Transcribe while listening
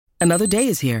Another day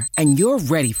is here, and you're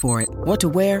ready for it. What to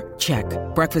wear? Check.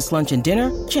 Breakfast, lunch, and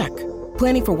dinner? Check.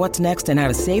 Planning for what's next and how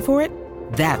to save for it?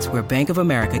 That's where Bank of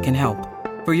America can help.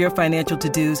 For your financial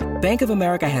to-dos, Bank of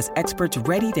America has experts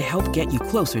ready to help get you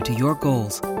closer to your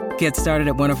goals. Get started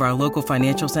at one of our local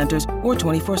financial centers or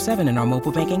 24/7 in our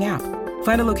mobile banking app.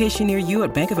 Find a location near you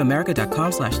at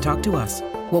bankofamerica.com/talktous.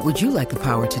 What would you like the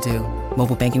power to do?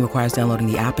 Mobile banking requires downloading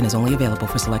the app and is only available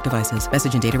for select devices.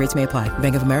 Message and data rates may apply.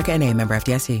 Bank of America N.A., member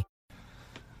FDIC.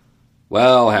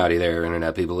 Well, howdy there,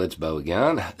 Internet people. It's Bo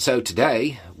again. So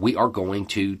today we are going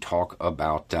to talk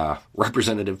about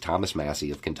Representative Thomas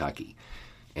Massie of Kentucky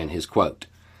and his quote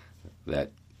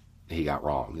that he got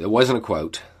wrong. It wasn't a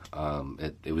quote.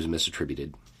 It was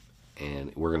misattributed,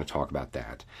 and we're going to talk about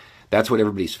that. That's what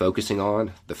everybody's focusing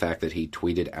on, the fact that he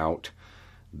tweeted out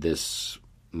this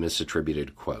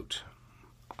misattributed quote.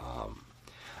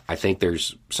 I think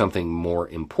there's something more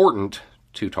important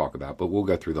to talk about, but we'll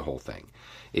go through the whole thing.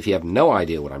 If you have no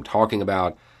idea what I'm talking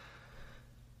about,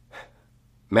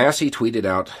 Massie tweeted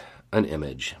out an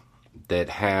image that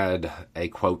had a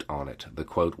quote on it. The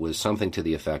quote was something to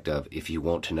the effect of, if you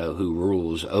want to know who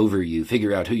rules over you,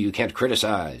 figure out who you can't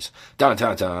criticize. Da,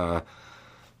 da, da.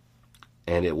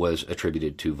 And it was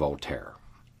attributed to Voltaire.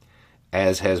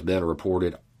 As has been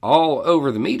reported all over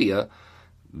the media,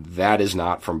 that is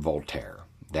not from Voltaire.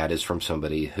 That is from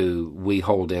somebody who we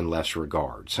hold in less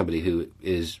regard. Somebody who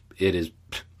is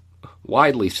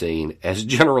widely seen as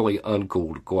generally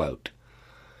uncool to quote.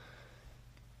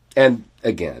 And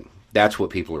again, that's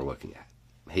what people are looking at.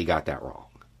 He got that wrong.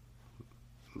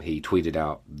 He tweeted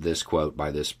out this quote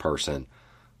by this person,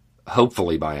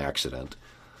 hopefully by accident.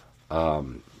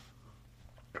 The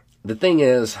thing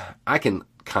is, I can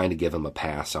kind of give him a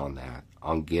pass on that,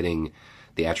 on getting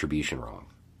the attribution wrong.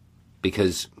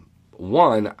 Because,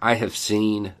 one, I have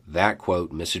seen that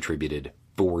quote misattributed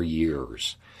for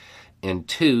years. And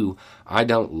two, I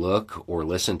don't look or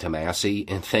listen to Massie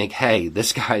and think, hey,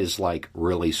 this guy is like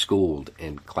really schooled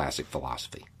in classic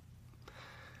philosophy.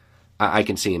 I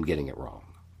can see him getting it wrong.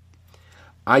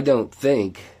 I don't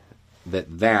think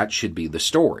that that should be the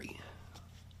story.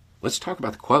 Let's talk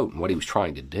about the quote and what he was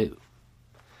trying to do.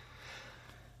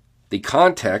 The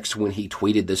context when he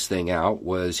tweeted this thing out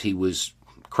was he was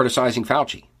criticizing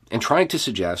Fauci and trying to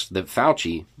suggest that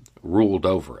Fauci ruled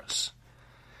over us.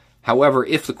 However,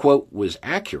 if the quote was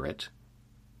accurate,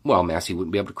 well, Massie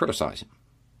wouldn't be able to criticize him.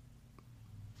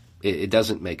 It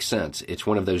doesn't make sense. It's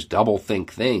one of those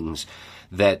double-think things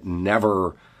that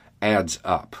never adds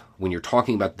up when you're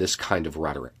talking about this kind of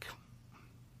rhetoric.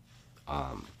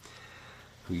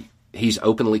 He's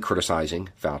openly criticizing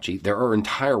Fauci. There are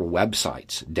entire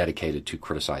websites dedicated to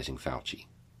criticizing Fauci.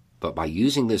 But by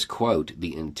using this quote,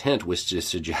 the intent was to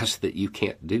suggest that you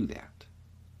can't do that.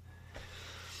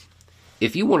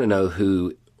 If you want to know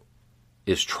who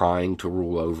is trying to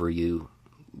rule over you,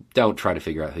 don't try to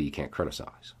figure out who you can't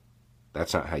criticize.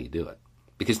 That's not how you do it.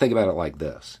 Because think about it like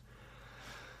this.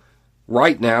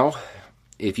 Right now,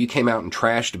 if you came out and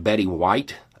trashed Betty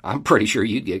White, I'm pretty sure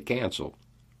you'd get canceled,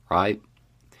 right?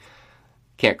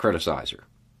 Can't criticize her.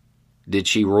 Did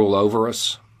she rule over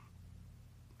us?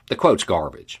 The quote's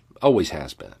garbage. Always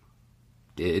has been.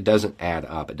 It doesn't add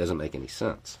up. It doesn't make any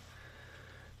sense.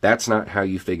 That's not how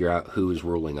you figure out who is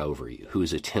ruling over you, who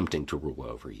is attempting to rule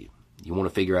over you. You want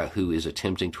to figure out who is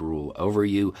attempting to rule over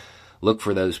you, look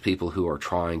for those people who are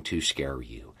trying to scare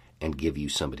you and give you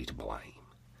somebody to blame.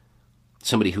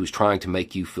 Somebody who's trying to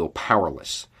make you feel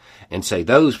powerless and say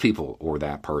those people or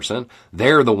that person,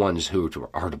 they're the ones who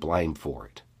are to blame for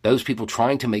it. Those people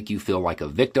trying to make you feel like a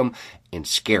victim and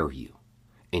scare you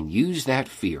and use that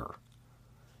fear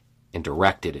and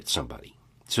direct it at somebody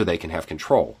so they can have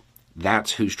control.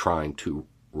 That's who's trying to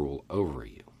rule over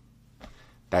you.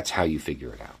 That's how you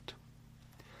figure it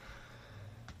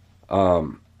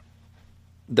out.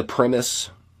 The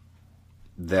premise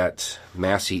that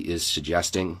Massie is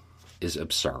suggesting is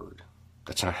absurd.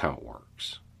 That's not how it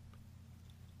works.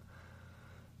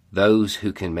 Those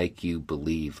who can make you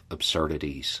believe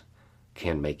absurdities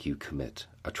can make you commit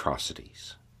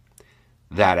atrocities.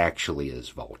 That actually is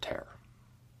Voltaire.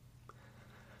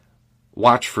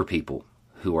 Watch for people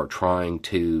who are trying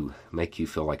to make you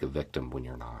feel like a victim when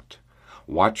you're not.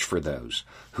 Watch for those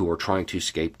who are trying to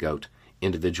scapegoat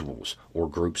individuals or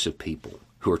groups of people,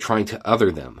 who are trying to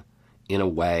other them in a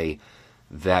way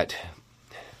that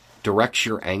directs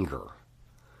your anger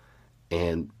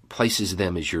and places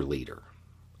them as your leader.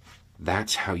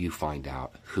 That's how you find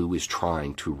out who is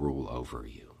trying to rule over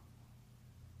you.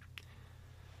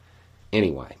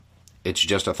 Anyway, it's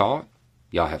just a thought.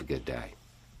 Y'all have a good day.